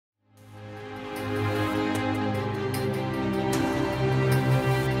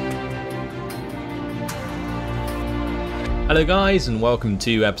Hello guys, and welcome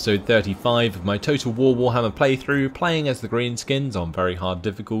to episode 35 of my Total War Warhammer playthrough, playing as the Greenskins on very hard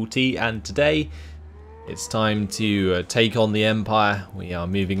difficulty. And today it's time to take on the Empire. We are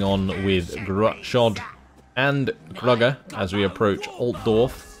moving on with Grutschod and Grugger as we approach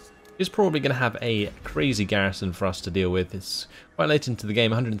Altdorf. It's probably going to have a crazy garrison for us to deal with. It's quite late into the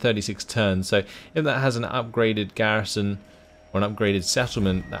game, 136 turns, so if that has an upgraded garrison or an upgraded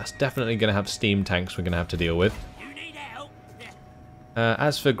settlement, that's definitely going to have steam tanks we're going to have to deal with.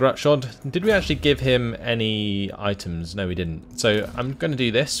 As for Grutschod, did we actually give him any items? No, we didn't. So I'm going to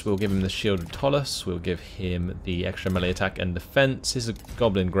do this. We'll give him the Shield of Tollus. We'll give him the extra melee attack and defense. He's a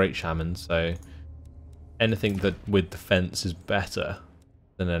Goblin Great Shaman, so anything that with defense is better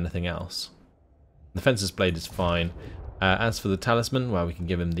than anything else. The Fencer's Blade is fine. As for the Talisman, well, we can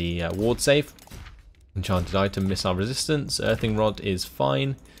give him the Ward Save. Enchanted Item, Missile Resistance. Earthing Rod is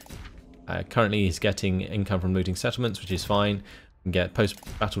fine. Currently he's getting income from looting settlements, which is fine. Get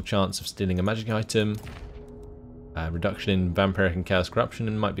post-battle chance of stealing a magic item. Reduction in vampiric and chaos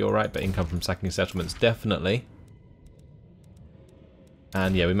corruption might be alright, but income from sacking settlements definitely.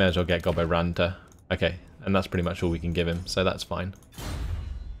 And yeah, we may as well get Gobbo Ranta. Okay, and that's pretty much all we can give him, so that's fine.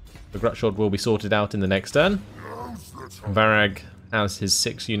 The Grutschod will be sorted out in the next turn. Varag has his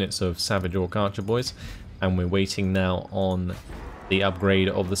 6 units of Savage Orc Archer Boys, and we're waiting now on the upgrade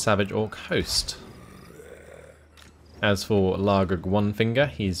of the Savage Orc Host. As for Largug One Finger,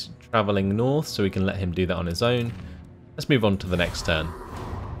 he's travelling north, so we can let him do that on his own. Let's move on to the next turn.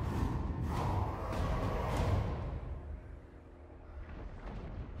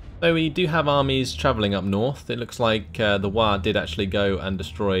 So we do have armies travelling up north. It looks like the Wa did actually go and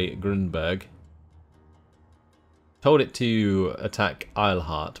destroy Grunberg. Told it to attack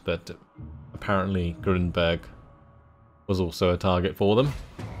Eilhart, but apparently Grunberg was also a target for them.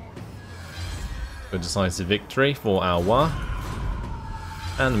 A decisive victory for our Wa,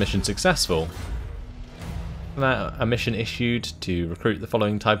 and the mission successful. Now, a mission issued to recruit the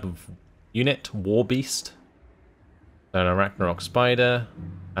following type of unit: War Beast, an Arachnarok Spider,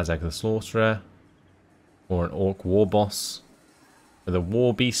 Azag the Slaughterer, or an Orc War Boss with a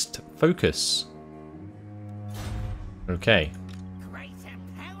War Beast focus. Okay.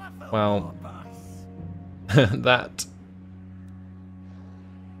 Well, that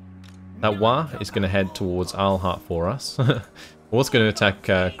Wa is going to head towards Eilhart for us. Was going to attack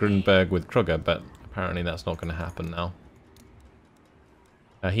Grunberg with Krugger, but apparently that's not going to happen now.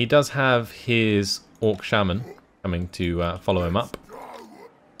 He does have his Orc Shaman coming to follow him up.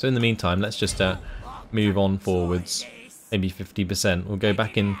 So in the meantime, let's just move on forwards, maybe 50%. We'll go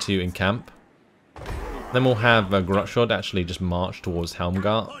back into encamp. Then we'll have Grutschod actually just march towards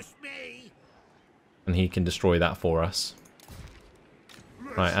Helmgart, and he can destroy that for us.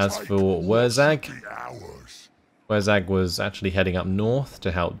 Right, as for Wurzag was actually heading up north to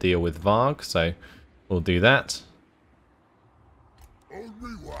help deal with Varg, so we'll do that.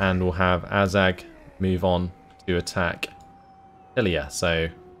 And we'll have Azag move on to attack Ilia, so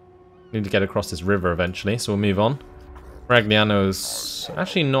we need to get across this river eventually, so we'll move on. Maragliano's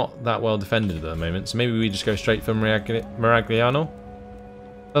actually not that well defended at the moment, so maybe we just go straight for Maragliano.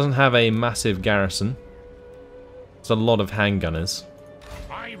 Doesn't have a massive garrison. It's a lot of handgunners.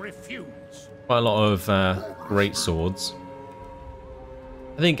 Quite a lot of great swords.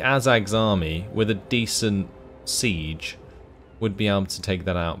 I think Azag's army, with a decent siege, would be able to take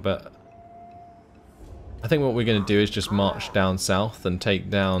that out, but I think what we're going to do is just march down south and take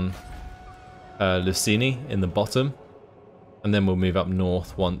down Lucini in the bottom, and then we'll move up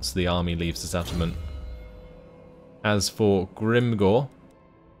north once the army leaves the settlement. As for Grimgor,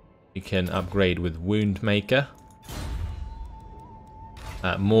 we can upgrade with Woundmaker.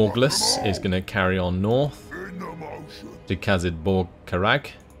 Morglus is going to carry on north to Kazid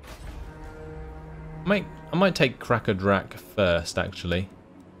Karag. I might take Krakadrak first, actually.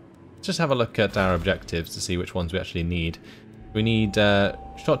 Let's just have a look at our objectives to see which ones we actually need. We need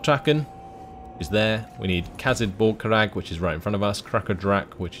Shottraken, which is there. We need Kazid Karag, which is right in front of us.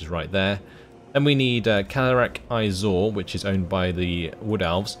 Krakadrak, which is right there. Then we need Kalarak Izor, which is owned by the Wood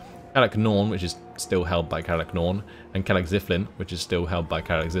Elves. Kalak Norn, which is still held by Kalak Norn, and Kalak Ziflin, which is still held by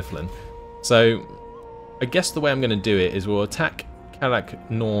Kalak Ziflin. So, I guess the way I'm going to do it is we'll attack Kalak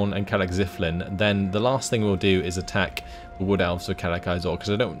Norn and Kalak Ziflin, then the last thing we'll do is attack the Wood Elves for Kalak Izor, because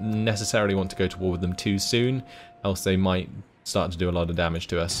I don't necessarily want to go to war with them too soon, else they might start to do a lot of damage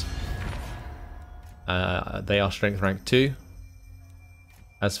to us. They are Strength Rank 2.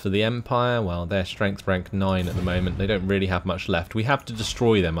 As for the Empire, well, they're Strength Rank 9 at the moment. They don't really have much left. We have to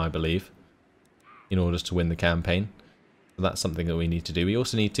destroy them, I believe, in order to win the campaign. So that's something that we need to do. We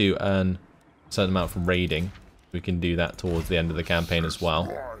also need to earn a certain amount from raiding. We can do that towards the end of the campaign as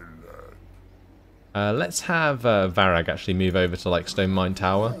well. Let's have Varag actually move over to like Stone Mine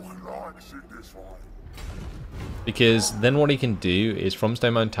Tower. Because then what he can do is from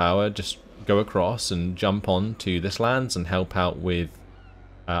Stone Mine Tower just go across and jump on to this lands and help out with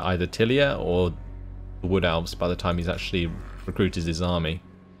either Tilia or the Wood Elves by the time he's actually recruited his army.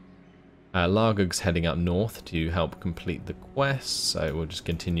 Largug's heading up north to help complete the quest, so we'll just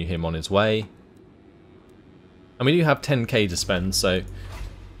continue him on his way. And we do have 10k to spend, so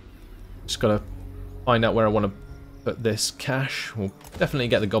just gotta find out where I want to put this cash. We'll definitely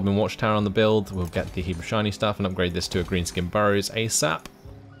get the Goblin Watchtower on the build. We'll get the heap of shiny stuff and upgrade this to a Greenskin Burrows ASAP.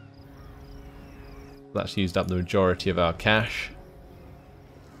 That's used up the majority of our cash.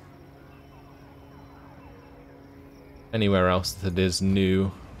 Anywhere else that is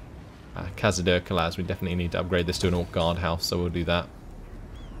new, Khazad-dûr-Khazad, we definitely need to upgrade this to an Orc Guard house, so we'll do that.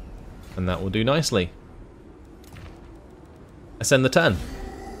 And that will do nicely. Ascend the turn.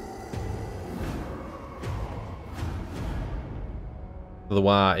 The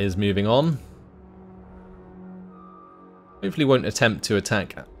Wa is moving on. Hopefully won't attempt to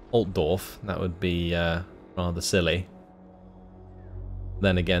attack Altdorf. That would be rather silly.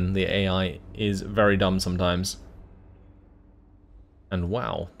 Then again, the AI is very dumb sometimes. And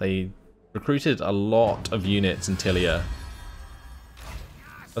wow, they recruited a lot of units in Tilia.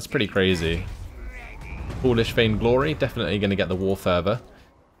 That's pretty crazy. Foolish Vainglory, definitely going to get the war fervor.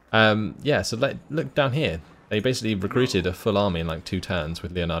 Yeah, so look down here. They basically recruited a full army in like 2 turns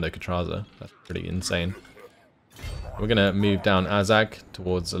with Leonardo Catraza. That's pretty insane. We're going to move down Azag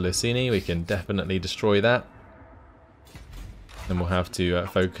towards Lucini. We can definitely destroy that. Then we'll have to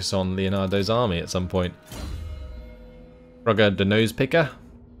focus on Leonardo's army at some point. Rugger the Nose Picker.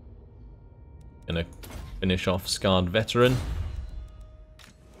 Gonna finish off Scarred Veteran.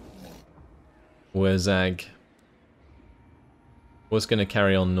 Wurzag was going to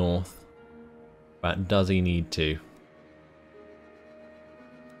carry on north. But does he need to?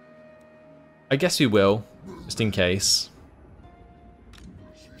 I guess he will, just in case.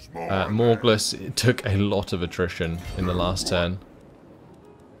 Morglus took a lot of attrition in the last turn.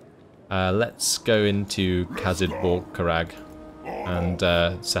 Let's go into Khazad-dûr-Khazad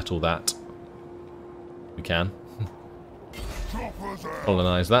and settle that. We can.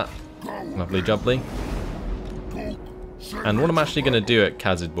 Colonize that. Lovely jubbly. And what I'm actually going to do at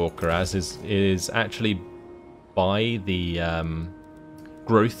Khazad-dûr-Khazad is actually buy the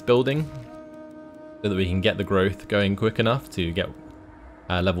growth building so that we can get the growth going quick enough to get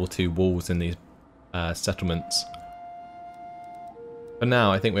level 2 walls in these settlements. For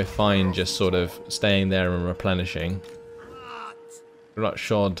now, I think we're fine just sort of staying there and replenishing.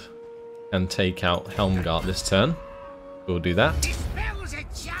 Rutshod can take out Helmgart this turn. We'll do that.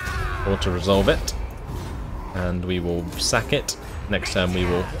 Or to resolve it. And we will sack it. Next turn we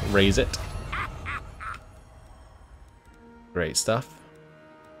will raise it. Great stuff.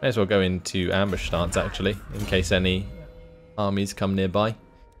 May as well go into ambush stance actually, in case any armies come nearby.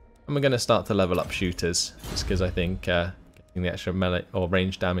 And we're going to start to level up shooters, just because I think getting the extra melee or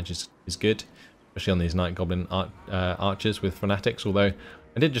range damage is good, especially on these Night Goblin archers with fanatics. Although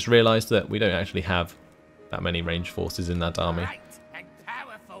I did just realise that we don't actually have that many range forces in that army.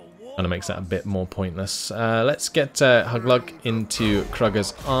 Kind of makes that a bit more pointless. Let's get Huglug into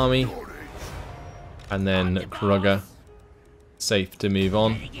Krugger's army, and then Krugger safe to move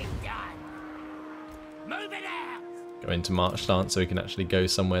on. Go into march stance so we can actually go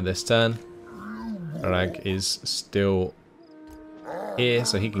somewhere this turn. Rag is still here,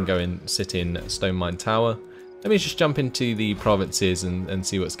 so he can go and sit in Stone Mine Tower. Let me just jump into the provinces and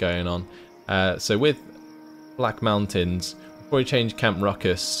see what's going on. So with Black Mountains, before we change Camp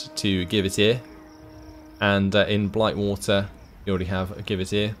Ruckus to Give It Ear, and in Blightwater, you already have a Give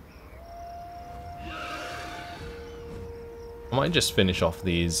It Ear. I might just finish off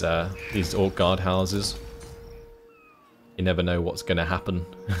these Orc Guard houses. You never know what's going to happen.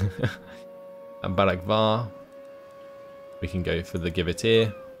 And Barak Var, we can go for the Give It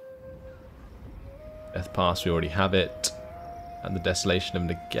Ear. Death Pass, we already have it. And the Desolation of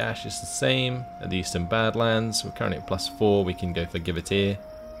Nagash is the same. At the Eastern Badlands, we're currently at +4. We can go for Give It Ear.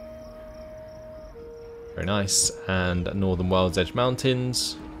 Very nice. And at Northern World's Edge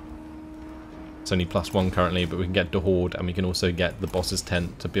Mountains, it's only +1 currently, but we can get the Horde, and we can also get the Boss's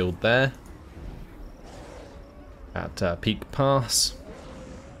Tent to build there. At Peak Pass,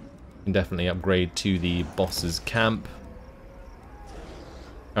 we can definitely upgrade to the Boss's Camp.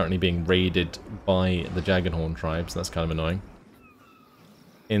 Currently being raided by the Jaggedhorn tribes, that's kind of annoying.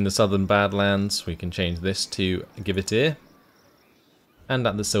 In the Southern Badlands, we can change this to Give It Ear. And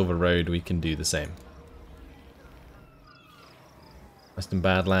at the Silver Road, we can do the same. Western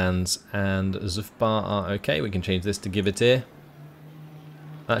Badlands and Zufbar are okay. We can change this to Give It Ear.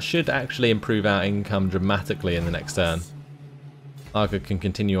 That should actually improve our income dramatically in the next turn. Arga can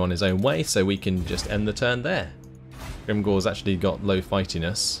continue on his own way, so we can just end the turn there. Grimgor's actually got low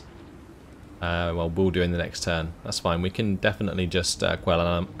fightiness. Well, we'll do in the next turn. That's fine. We can definitely just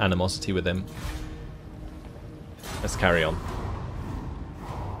quell animosity with him. Let's carry on.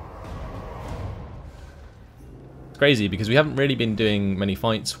 It's crazy because we haven't really been doing many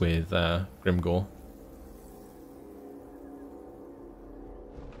fights with Grimgor.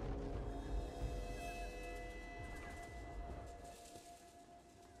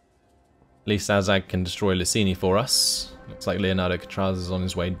 At least Azag can destroy Licini for us. Looks like Leonardo Catraz is on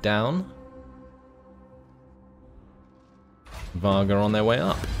his way down. Varga on their way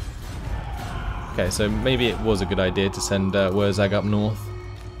up. Okay, so maybe it was a good idea to send Wurzag up north.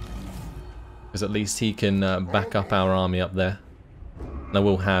 Because at least he can back up our army up there. And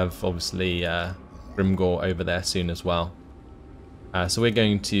we'll have, obviously, Grimgor over there soon as well. So we're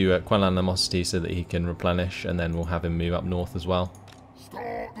going to quell animosity so that he can replenish, and then we'll have him move up north as well.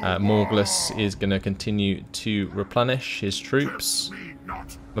 Morgulus is going to continue to replenish his troops. I'm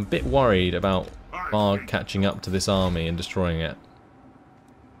a bit worried about Varg catching up to this army and destroying it.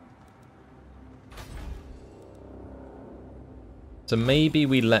 So maybe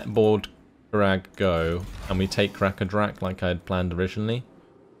we let Bordkarag go and we take Krakadrak like I had planned originally.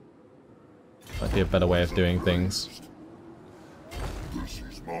 Might be a better way of doing things.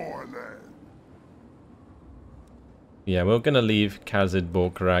 Yeah, we're going to leave Kazid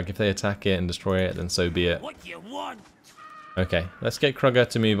Bordkarag. If they attack it and destroy it, then so be it. Okay, let's get Krugger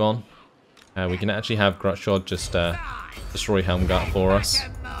to move on. We can actually have Grutshod just destroy Helmgart for us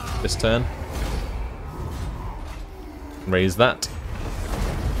this turn. Raise that.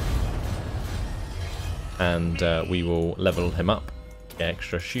 And we will level him up. Get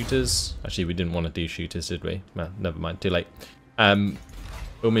extra shooters. Actually, we didn't want to do shooters, did we? Well, never mind, too late.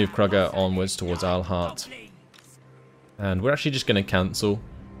 We'll move Krugger onwards towards Alhart. And we're actually just going to cancel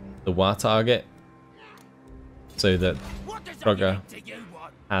the War target. So that Krugger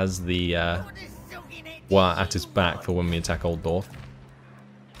has the War at his back for when we attack Altdorf.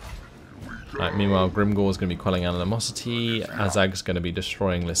 Right, meanwhile, Grimgor is going to be quelling animosity. Azag's going to be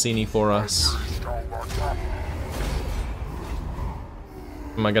destroying Licini for us.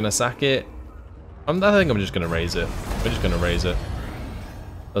 Am I going to sack it? I think I'm just going to raise it. We're just going to raise it.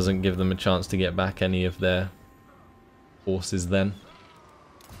 Doesn't give them a chance to get back any of their forces then.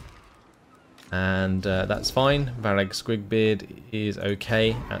 And that's fine. Varag Squigbeard is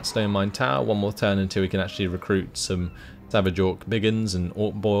okay at Stone Mine Tower. One more turn until we can actually recruit some Savage Orc Biggins and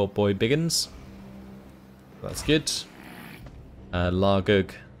Orc Boy Biggins. That's good.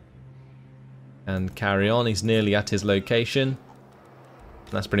 Largug and carry on. He's nearly at his location.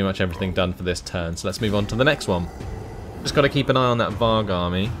 And that's pretty much everything done for this turn. So let's move on to the next one. Just got to keep an eye on that Varg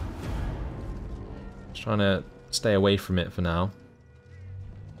army. Just trying to stay away from it for now.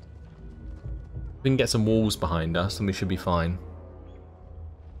 We can get some walls behind us and we should be fine.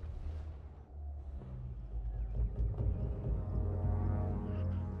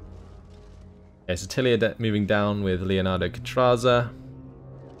 Okay, so Tilia moving down with Leonardo Catraza.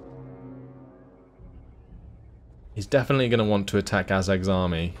 He's definitely going to want to attack Azag's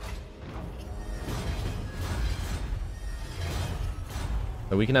army.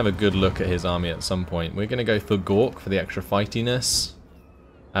 So we can have a good look at his army at some point. We're going to go for Gork for the extra fightiness.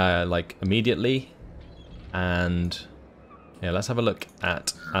 Like immediately. And yeah, let's have a look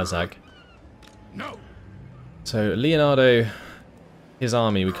at Azag. No. So Leonardo, his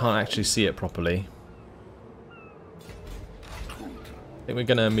army, we can't actually see it properly. I think we're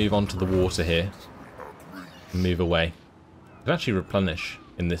going to move on to the water here. And move away. We can actually replenish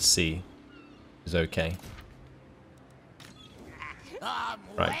in this sea. Is okay.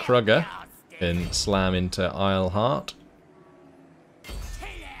 Right, Krugger can slam into Isleheart.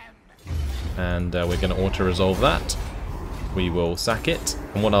 And we're going to auto-resolve that. We will sack it.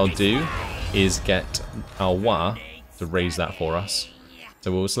 And what I'll do is get our Wa to raise that for us.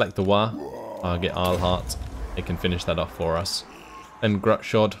 So we'll select the Wa. I'll get Isleheart. It can finish that off for us. Then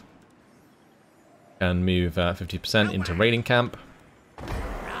Grutshod can move 50% into raiding camp.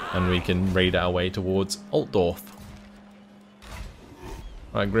 And we can raid our way towards Altdorf.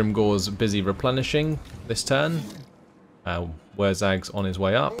 Right, Grimgor's busy replenishing this turn. Wurzag's on his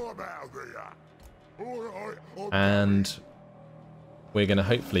way up. And we're going to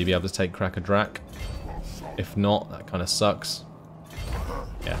hopefully be able to take Krakadrak. If not, that kind of sucks.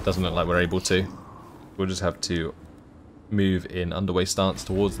 Yeah, it doesn't look like we're able to. We'll just have to move in underway stance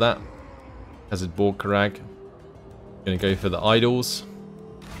towards that. As it's Bordkarag. Gonna go for the idols.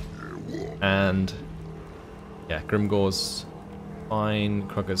 And yeah, Grimgor's fine,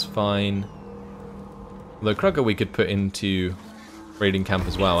 Krugger's fine. Although Krugger we could put into raiding camp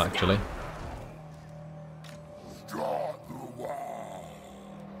as well, actually.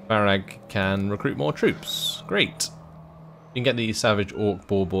 Varag can recruit more troops. Great. You can get the Savage Orc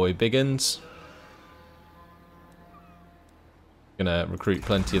Boar Boy Biggins. Gonna recruit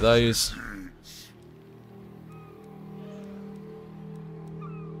plenty of those.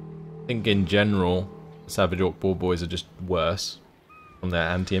 I think in general, Savage Orc Boar Boys are just worse from their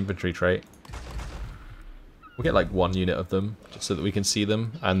anti-infantry trait. We'll get like 1 unit of them, just so that we can see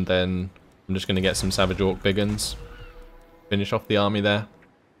them, and then I'm just gonna get some Savage Orc Biggins. Finish off the army there.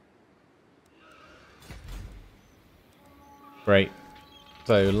 Great.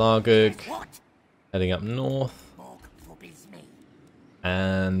 So Largug heading up north.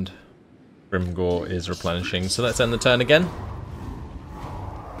 And Grimgor is replenishing. So let's end the turn again.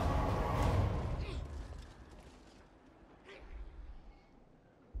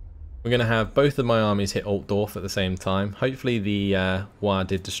 We're going to have both of my armies hit Altdorf at the same time. Hopefully the War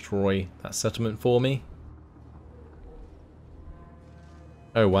did destroy that settlement for me.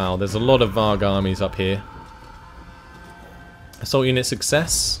 Oh wow, there's a lot of Varg armies up here. Assault unit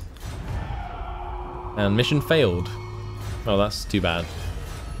success. And mission failed. Oh, that's too bad.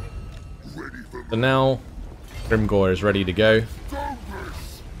 So now Grimgor is ready to go.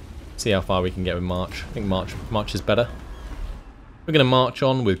 See how far we can get with March. I think March is better. We're going to march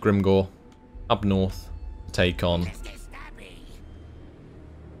on with Grimgor up north to take on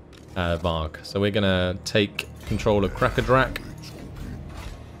Varg. So we're going to take control of Krakadrak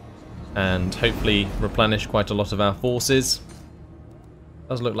and hopefully replenish quite a lot of our forces.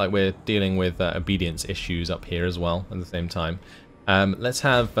 Does look like we're dealing with obedience issues up here as well at the same time. Let's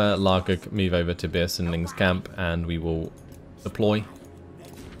have Largug move over to Beersenling's camp and we will deploy.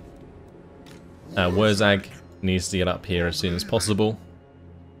 Wurzag needs to get up here as soon as possible.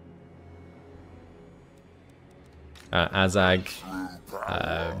 Azag,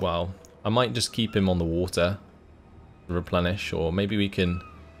 well, I might just keep him on the water to replenish, or maybe we can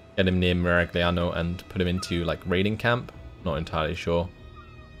get him near Miragliano and put him into like raiding camp. Not entirely sure.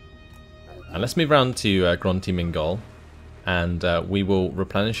 And let's move around to Gronti Mingol, and we will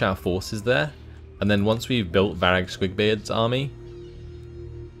replenish our forces there. And then once we've built Varag Squigbeard's army,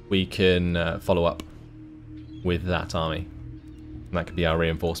 we can follow up with that army. And that could be our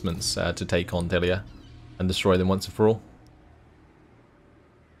reinforcements to take on Delia and destroy them once and for all.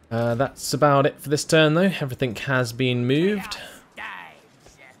 That's about it for this turn though. Everything has been moved.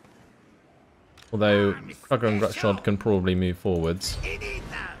 Although Krugger and Grutshod can probably move forwards.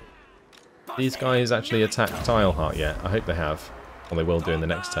 These guys actually attacked Tileheart yet? I hope they have. Well, they will do in the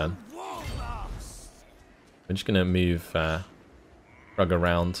next turn. I'm just going to move Krugger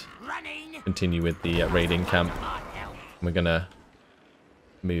around. Continue with the raiding camp. We're going to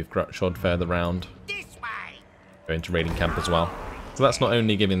move Grutshod further round. Go into raiding camp as well. So that's not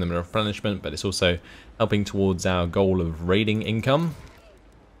only giving them a replenishment, but it's also helping towards our goal of raiding income.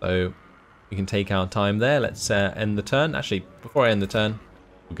 So we can take our time there. Let's end the turn. Actually, before I end the turn,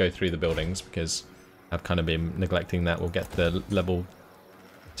 we'll go through the buildings because I've kind of been neglecting that. We'll get the level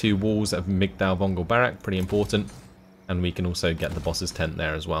 2 walls of Migdal Vongol Barak, pretty important. And we can also get the boss's tent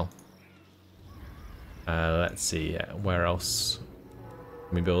there as well. Let's see, where else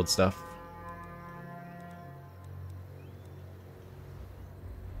can we build stuff?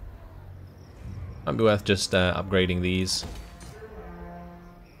 Might be worth just upgrading these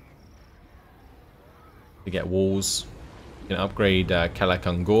to get walls. You can upgrade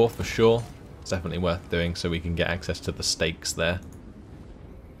Kalakungor for sure. It's definitely worth doing so we can get access to the stakes there.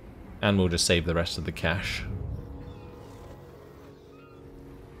 And we'll just save the rest of the cash.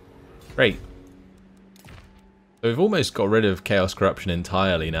 Great. So we've almost got rid of Chaos Corruption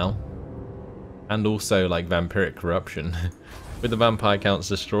entirely now. And also like Vampiric Corruption. With the vampire counts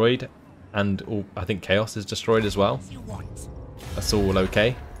destroyed. And I think Chaos is destroyed as well. That's all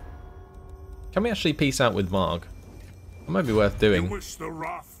okay. Can we actually peace out with Varg? That might be worth doing.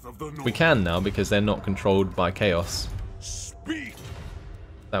 We can now because they're not controlled by Chaos.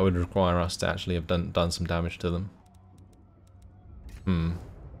 That would require us to actually have done some damage to them.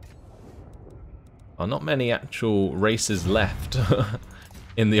 Well, not many actual races left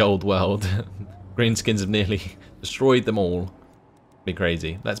in the old world. Greenskins have nearly destroyed them all. Be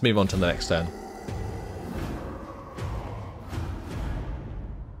crazy. Let's move on to the next turn.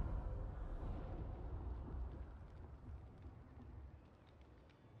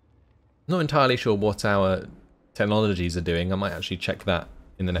 Not entirely sure what our technologies are doing. I might actually check that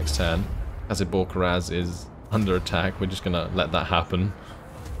in the next turn. Kazid Borkaraz is under attack. We're just going to let that happen.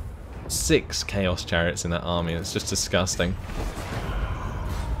 6 Chaos Chariots in that army. It's just disgusting.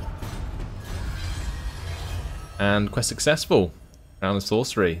 And quest successful. Crown of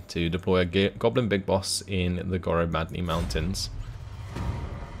Sorcery to deploy a Goblin Big Boss in the Goromadni Mountains.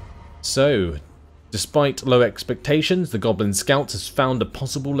 So, despite low expectations, the Goblin Scout has found a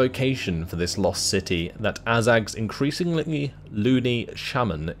possible location for this lost city that Azag's increasingly loony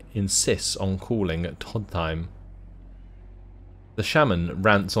shaman insists on calling Todtheim. The shaman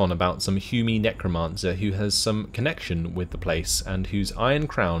rants on about some Humi necromancer who has some connection with the place and whose iron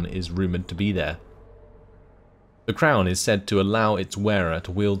crown is rumoured to be there. The crown is said to allow its wearer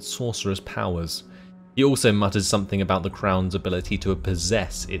to wield sorcerer's powers. He also mutters something about the crown's ability to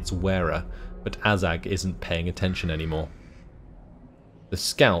possess its wearer, but Azag isn't paying attention anymore. The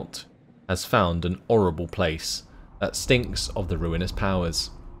scout has found an horrible place that stinks of the ruinous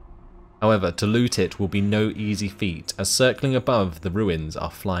powers. However, to loot it will be no easy feat, as circling above the ruins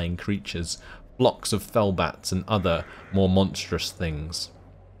are flying creatures, flocks of fellbats and other more monstrous things.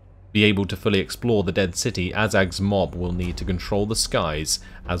 To be able to fully explore the dead city, Azag's mob will need to control the skies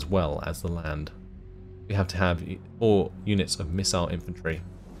as well as the land. We have to have 4 units of missile infantry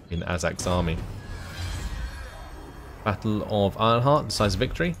in Azag's army. Battle of Ironheart decides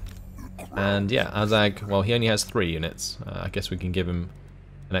victory. And yeah, Azag, well, he only has 3 units. I guess we can give him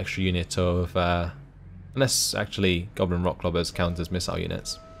an extra unit of, unless actually Goblin Rock Lobbers count as missile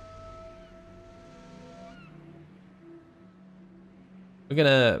units. We're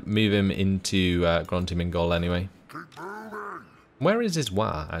gonna move him into Grunty Mingol anyway. Where is his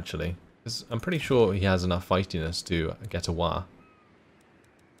Wa, actually? Because I'm pretty sure he has enough fightiness to get a Wa.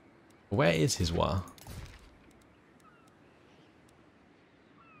 Where is his Wa?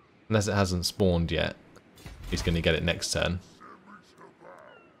 Unless it hasn't spawned yet. He's going to get it next turn.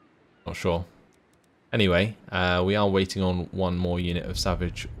 Not sure. Anyway, we are waiting on 1 more unit of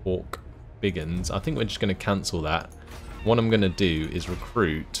Savage Orc Biggins. I think we're just going to cancel that. What I'm going to do is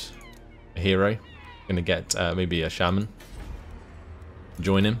recruit a hero. I'm going to get maybe a shaman.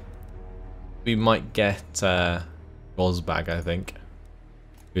 Join him. We might get Gozbag, I think,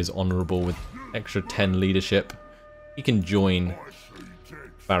 who is honourable with extra 10 leadership. He can join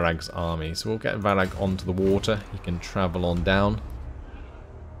Varag's army. So we'll get Varag onto the water. He can travel on down.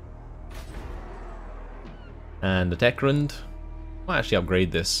 And the Tekrund. Might actually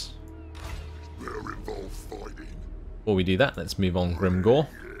upgrade this. Before we do that, let's move on Grimgor.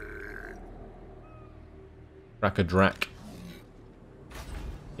 Drak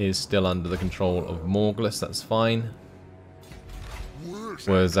is still under the control of Morgulus, that's fine.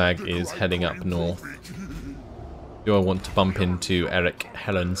 Wurzag is heading up north. Do I want to bump into Eric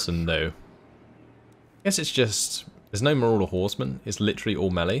Hellenson though? I guess it's just, there's no Marauder Horseman, it's literally all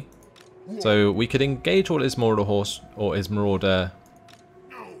melee. So we could engage all his Marauder Horse, or his Marauder,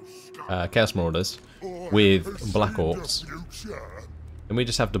 Chaos Marauders, with Black Orcs. And we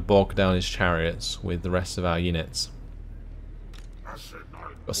just have to bog down his chariots with the rest of our units.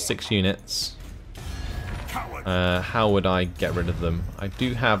 Got 6 units. How would I get rid of them? I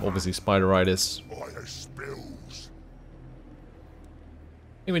do have obviously Spider Riders. I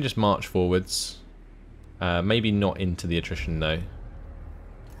think we just march forwards. Maybe not into the attrition though.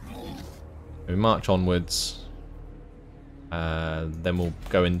 We march onwards. Then we'll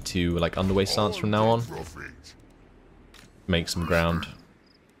go into like underway stance from now on. Make some ground.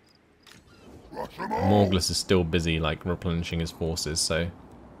 Morgulus is still busy like replenishing his forces, so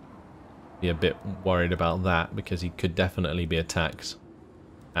be a bit worried about that because he could definitely be attacked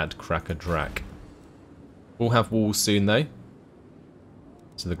at Drak. We'll have walls soon though.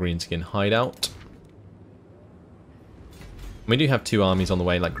 So the Greenskin hideout. We do have 2 armies on the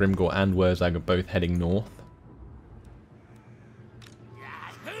way, like Grimgor and Wurzag are both heading north.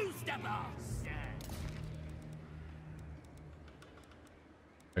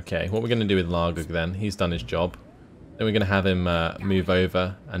 Okay, what we're going to do with Largug then, he's done his job. Then we're going to have him move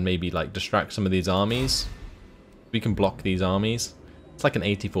over and maybe like distract some of these armies. We can block these armies. It's like an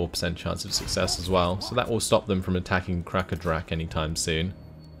 84% chance of success as well, so that will stop them from attacking Drak anytime soon.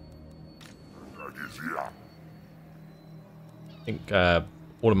 I think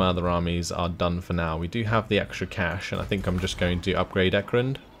all of my other armies are done for now. We do have the extra cash, and I think I'm just going to upgrade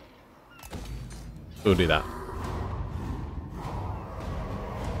Ekrund. We'll do that.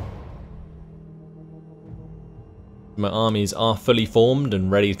 My armies are fully formed and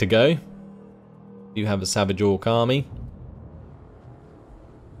ready to go. You have a Savage Orc army.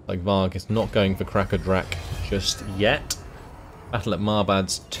 Like Varg is not going for Drak just yet. Battle at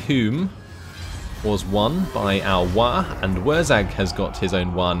Marbad's Tomb was won by our Wa, and Wurzag has got his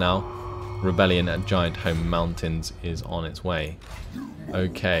own Wa now. rebellion at Giant Home Mountains is on its way.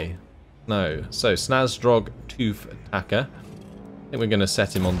 Okay. No. So, Snazdrog Tooth Attacker. I think we're going to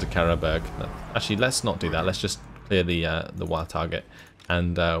set him onto Karaberg. No, actually, let's not do that. Let's just clear the wild target.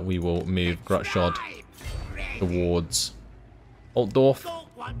 And we will move Grutshod towards Altdorf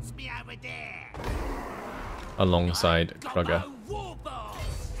alongside Krugger.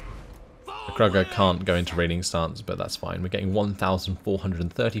 The Krugger can't go into raiding stance, but that's fine. We're getting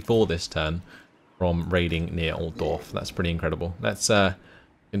 1,434 this turn from raiding near Altdorf. That's pretty incredible. Let's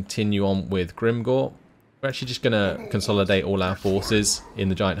continue on with Grimgor. We're actually just going to consolidate all our forces in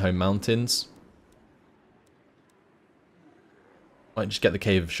the Giant Home Mountains. Might just get the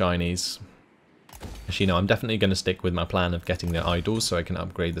Cave of Shinies. Actually, no, I'm definitely going to stick with my plan of getting the idols so I can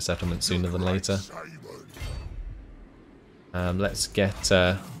upgrade the settlement sooner than later. Let's get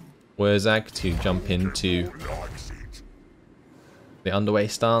Wurzag to jump into the underway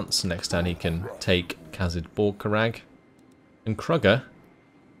stance. Next turn he can take Kazid Borkarag. And Krugger,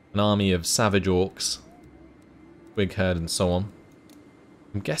 an army of savage orcs, Twig Herd and so on.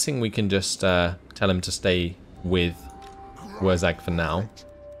 I'm guessing we can just tell him to stay with Wurzag for now.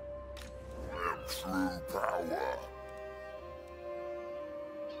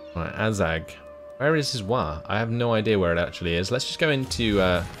 Right, Azag. Where is his War? I have no idea where it actually is. Let's just go into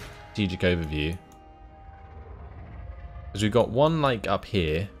strategic overview. Because we've got one like up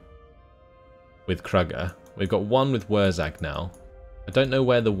here with Krugger. We've got one with Wurzag now. I don't know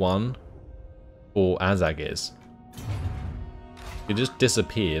where the one for Azag is. It just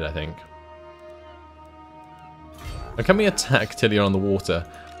disappeared, I think. And can we attack Tilia on the water?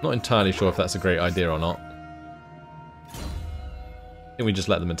 Not entirely sure if that's a great idea or not. I think we just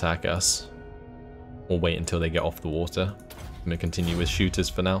let them attack us. Or wait until they get off the water. I'm going to continue with shooters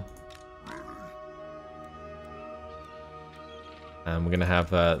for now. And we're going to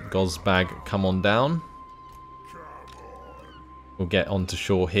have Gozbag come on down. We'll get onto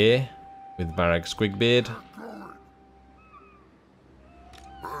shore here with Varag Squigbeard.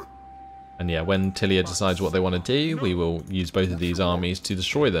 And yeah, when Tilia decides what they want to do, we will use both of these armies to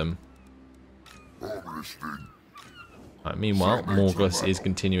destroy them. Right, meanwhile, Morgulus is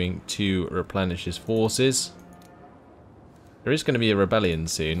continuing to replenish his forces. There is going to be a rebellion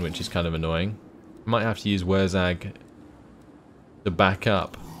soon, which is kind of annoying. Might have to use Wurzag to back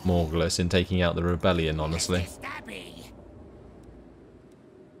up Morgulus in taking out the rebellion, honestly.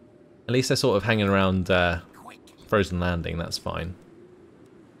 At least they're sort of hanging around Frozen Landing, that's fine.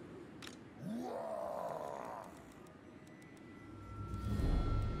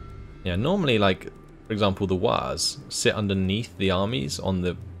 Yeah, normally, like, for example, the Wars sit underneath the armies on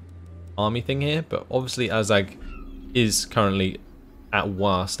the army thing here, but obviously Azag is currently at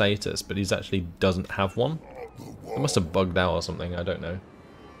War status, but he actually doesn't have one. It must have bugged out or something, I don't know.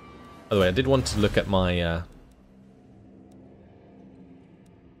 By the way, I did want to look at my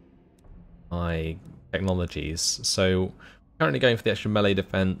my technologies. So, currently going for the extra melee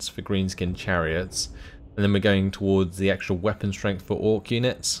defense for Greenskin chariots, and then we're going towards the extra weapon strength for orc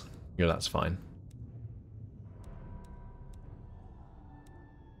units. Yeah, that's fine.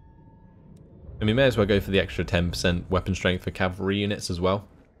 And we may as well go for the extra 10% weapon strength for cavalry units as well.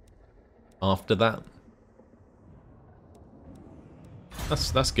 After that.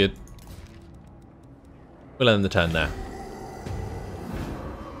 That's good. We'll end the turn there.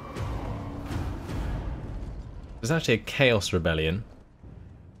 There's actually a Chaos Rebellion.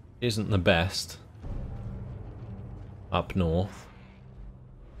 It isn't the best. Up north.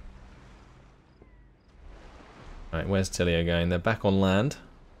 Right, where's Tilia going? They're back on land.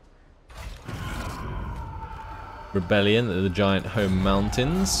 Rebellion at the Giant Home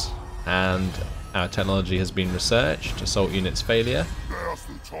Mountains. And our technology has been researched. Assault units failure.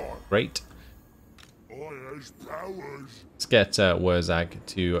 Great. Let's get Wurzag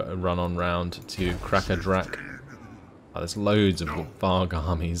to run on round to Krakadrak. Oh, there's loads of Varg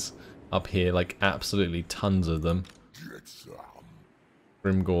armies up here, like absolutely tons of them.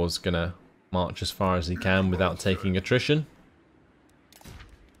 Grimgor's gonna march as far as he can without taking attrition.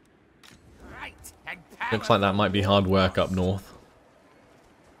 Looks like that might be hard work up north.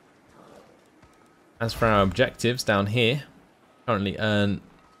 As for our objectives down here, currently earn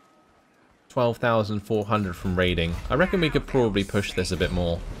 12,400 from raiding. I reckon we could probably push this a bit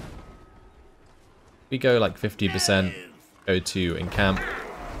more. We go like 50%, go to encamp,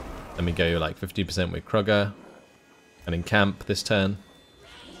 then we go like 50% with Krugger, and encamp this turn.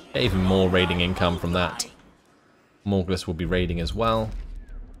 Get even more raiding income from that. Morgulus will be raiding as well.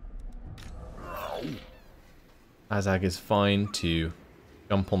 Azag is fine to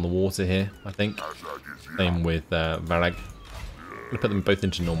jump on the water here, I think. Same with Varag. I'm going to put them both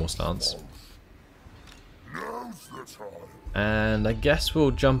into normal stance. And I guess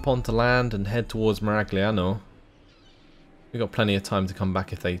we'll jump onto land and head towards Maragliano. We've got plenty of time to come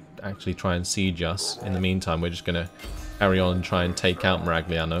back if they actually try and siege us. In the meantime, we're just going to carry on and try and take out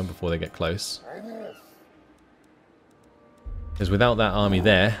Maragliano before they get close. Because without that army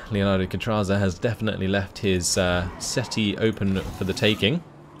there, Leonardo Catraza has definitely left his city open for the taking.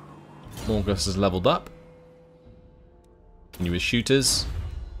 Morgus has leveled up. Continue with shooters.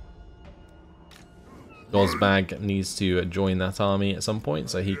 Gosbag needs to join that army at some point,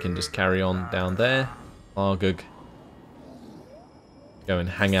 so he can just carry on down there. Argug go and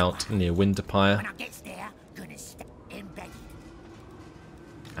hang out near Winterpire.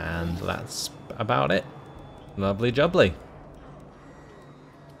 And that's about it. Lovely jubbly.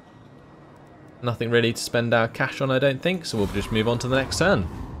 Nothing really to spend our cash on, I don't think, so we'll just move on to the next turn.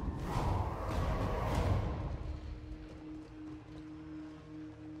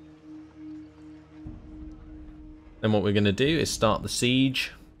 Then what we're going to do is start the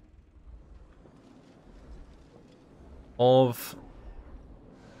siege of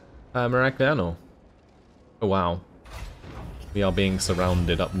Maragliano. Oh wow. We are being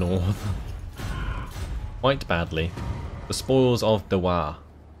surrounded up north. Quite badly. The spoils of Dewar.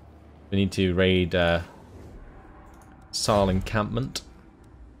 We need to raid Sarl encampment.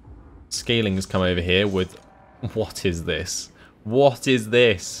 Scaling has come over here with... What is this? What is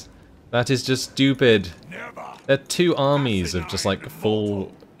this? That is just stupid. They're two armies of just like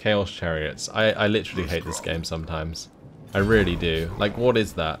full chaos chariots. I literally hate this game sometimes. I really do. Like, what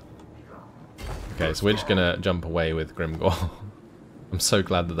is that? Okay, so we're just gonna jump away with Grimgor. I'm so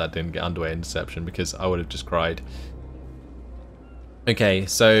glad that that didn't get underway interception because I would have just cried. Okay,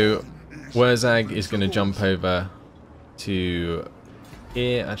 so Wurzag is gonna jump over to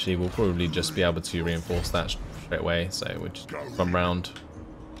here. Actually, we'll probably just be able to reinforce that straight away. So we'll just run round.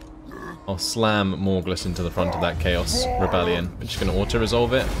 I'll slam Morgulus into the front of that Chaos Rebellion. We're just going to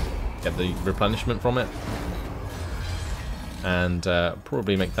auto-resolve it, get the replenishment from it, and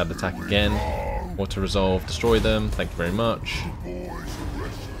probably make that attack again. Auto-resolve, destroy them, thank you very much.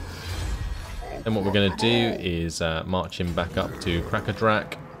 Then what we're going to do is march him back up to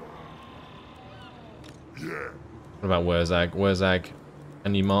Krakadrak. What about Wurzag? Wurzag,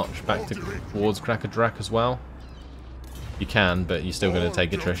 can you march back towards Krakadrak as well? You can, but you're still going to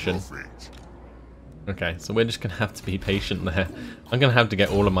take attrition. Okay, so we're just going to have to be patient there. I'm going to have to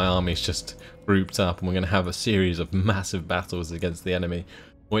get all of my armies just grouped up, and we're going to have a series of massive battles against the enemy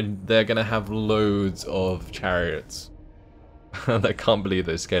when they're going to have loads of chariots. I can't believe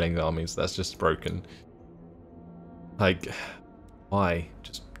those scaling armies. That's just broken. Like, why?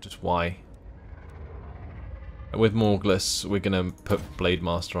 Just why? With Morgulus, we're going to put Blade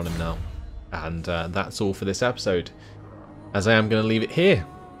Master on him now. And that's all for this episode, as I am going to leave it here.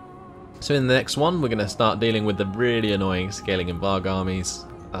 So in the next one, we're going to start dealing with the really annoying Scaling and Varg armies.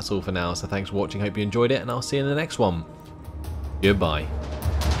 That's all for now, so thanks for watching, hope you enjoyed it, and I'll see you in the next one. Goodbye.